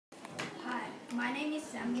My name is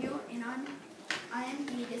Samuel, and I am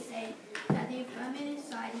here to say that the affirmative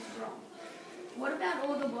side is wrong. What about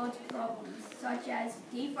all the world's problems, such as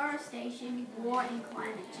deforestation, war, and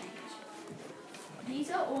climate change? These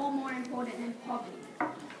are all more important than poverty,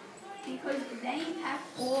 because they impact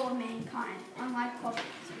all of mankind, unlike poverty.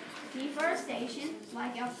 Deforestation,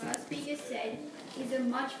 like our first speaker said, is a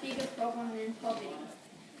much bigger problem than poverty.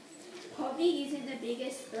 Poverty isn't the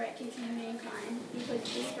biggest threat to humankind because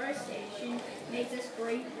deforestation makes us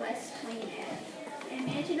breathe less clean air.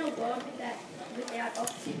 Imagine a world without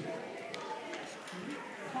oxygen.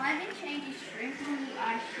 Climate change is shrinking the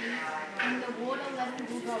ice sheet and the water level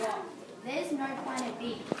will go up. There's no planet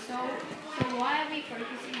B, so why are we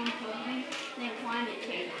focusing on poverty than climate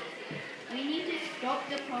change? We need to stop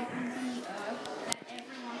the problems in the earth that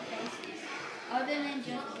everyone faces, other than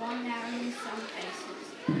just one narrow in some cases.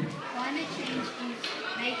 Climate change is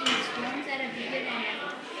making storms that are bigger than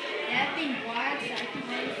ever. There have been wild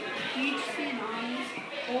cyclones, huge tsunamis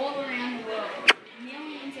all around the world.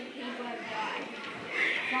 Millions of people have died.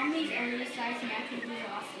 From these oversized natural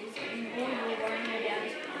disasters, and all you're worrying about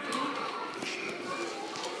is poverty.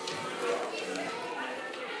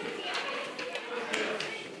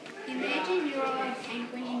 Imagine you are a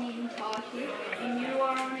penguin in the Antarctic and you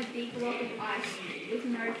are on a big block of ice with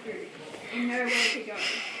no food and nowhere to go.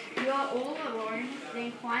 You are all alone,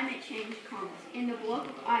 then climate change comes and the block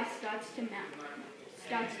of ice starts to melt,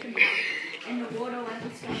 and the water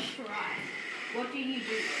level starts to rise. What do?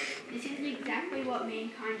 This is exactly what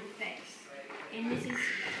mankind will face, and this is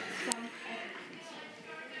some evidence.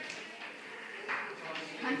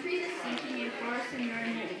 Countries are sinking and forests are no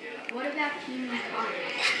more. What about humankind?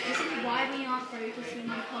 This is why we aren't focusing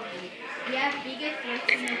on poverty. We have bigger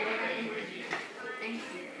threats in the world at the moment. Thank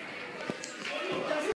you.